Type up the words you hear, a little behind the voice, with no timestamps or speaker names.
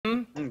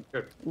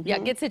Good. Yeah,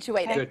 get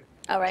situated. Good.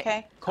 All right.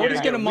 Okay. Cody's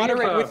Yeah, going to we have,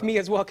 moderate with me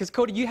as well, because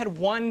Cody, you had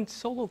one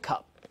solo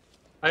cup.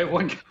 I have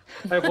one cup.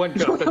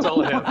 That's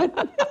all I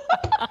have.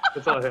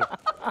 That's all I have.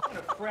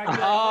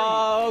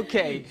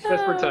 Okay.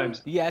 Desperate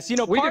times. Yes, you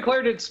know, We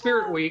declared it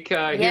Spirit Week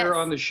here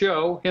on the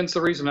show, hence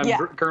the reason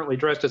I'm currently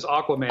dressed as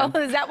Aquaman. Oh,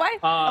 is that why?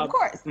 Of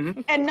course.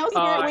 And no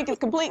Spirit Week is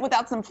complete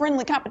without some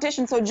friendly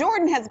competition. So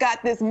Jordan has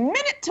got this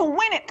minute to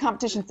win it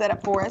competition set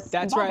up for us.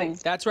 That's right.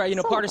 That's right. You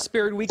know, part of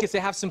Spirit Week is to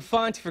have some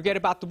fun, to forget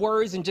about the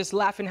worries, and just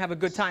laugh and have a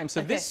good time.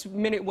 So this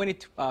minute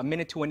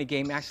to win it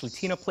game, actually,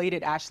 Tina played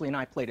it, Ashley and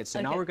I played it.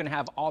 So now we're going to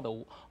have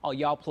all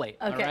y'all play it.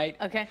 All right.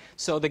 Okay.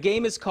 So the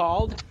game is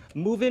called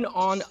Moving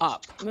On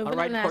Up. All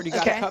right, Courtney, you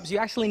got cups. You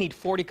actually need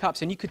 40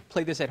 cups, and you could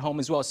play this at home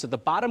as well. So the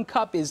bottom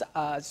cup is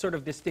sort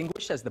of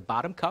distinguished as the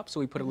bottom cup. So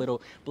we put a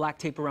little black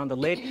tape around the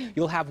lid.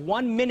 You'll have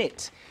 1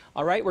 minute.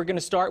 All right, we're going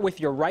to start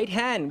with your right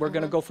hand. We're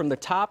going to go from the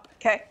top.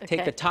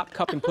 Take the top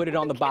cup and put it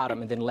on the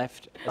bottom, and then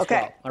left as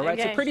well. All right,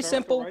 so pretty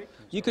simple.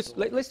 You could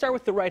let's start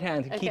with the right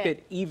hand to keep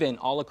it even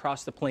all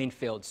across the playing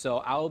field. So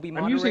I'll be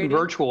moderating. I'm using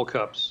virtual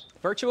cups.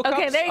 Virtual cups?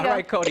 Okay, there you go. All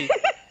right, Cody.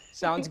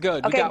 Sounds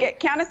good. Okay,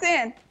 count us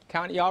in.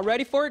 Y'all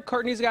ready for it?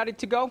 Courtney's got it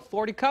to go.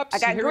 40 cups. I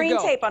got green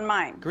tape on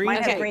mine.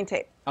 Mine has green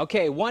tape.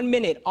 Okay, 1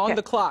 minute on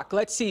the clock.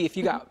 Let's see if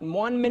you got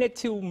 1 minute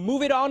to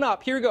move it on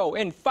up. Here we go.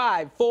 In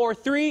 5, 4,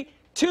 3,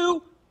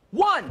 2,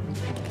 1.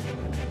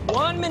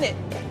 1 minute.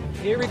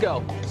 Here we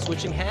go.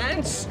 Switching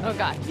hands. Oh,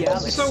 God. Yeah,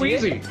 let's so see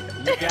easy.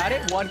 You got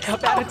it. 1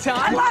 cup at a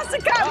time. I lost a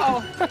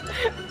cup.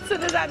 So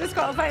does that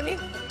disqualify me?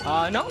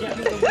 No. Read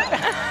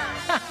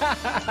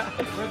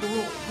the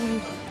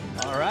rules.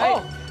 All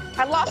right. Oh,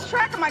 I lost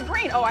track of my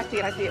green. Oh, I see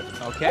it.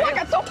 Okay. Oh, I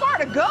got so far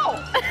to go.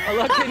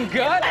 Looking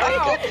good.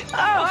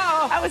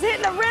 I was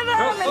hitting the rhythm,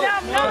 and now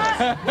I'm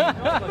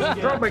not.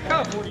 Drop my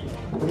cup.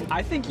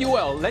 I think you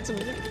will. Let's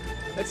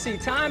see.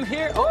 Time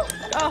here. Oh.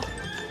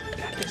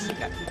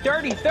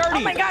 30. Oh,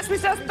 my gosh, we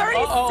still have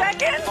 30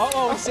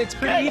 seconds? It's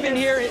pretty even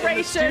here in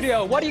the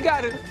studio. What do you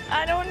got?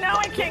 I don't know.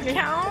 I can't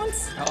count.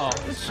 I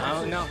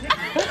don't know.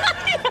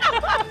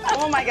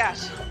 Oh, my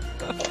gosh.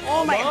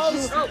 Oh, my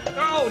gosh.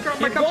 Oh, drop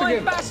my Keep cups going.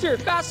 again.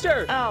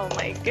 Faster. Oh,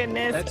 my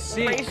goodness. Let's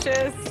see.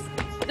 Gracious.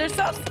 They're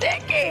so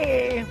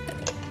sticky.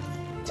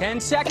 10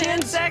 seconds.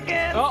 10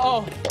 seconds.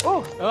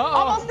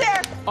 Almost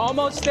there.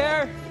 Almost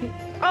there.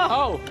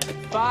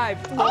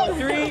 5, 4,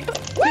 3,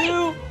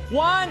 2,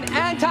 1,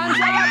 and time's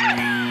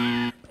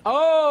up.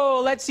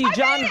 Oh, let's see,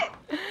 John.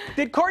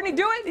 Did Courtney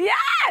do it? Yes!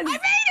 I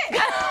made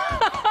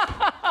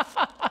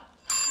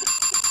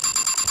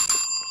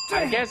it!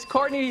 I guess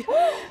Courtney.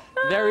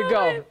 There we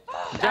go.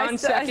 John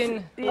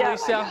second.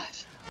 Lisa.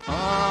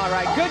 All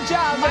right. Good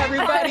job,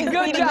 everybody.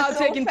 Good job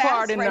taking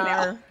part in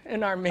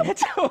our minute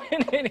to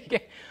win it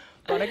again.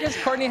 But I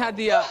guess Courtney had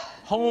the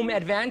home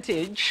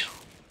advantage.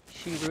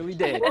 She really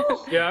did.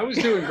 Yeah, I was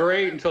doing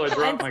great until I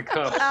dropped my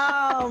cup.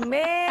 Oh,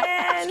 man.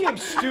 This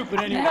game's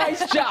stupid anyway.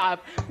 Nice job.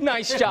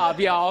 Nice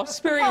job, y'all.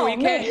 Spirit Week.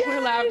 Hey, we're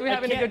laughing. We're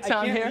having a good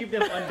time I here. can't leave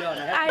them undone.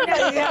 I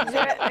know you have to do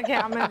it. Okay,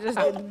 I'm going to just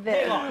do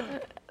this.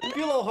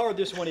 Feel how hard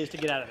this one is to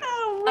get out of there.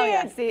 Oh,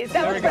 yeah. See,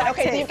 that was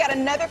Okay, so you've got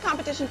another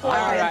competition for us.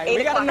 All right.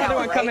 We got another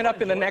one coming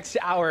up in the next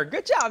hour.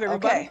 Good job,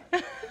 everybody.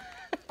 Okay.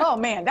 Oh,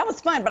 man, that was fun.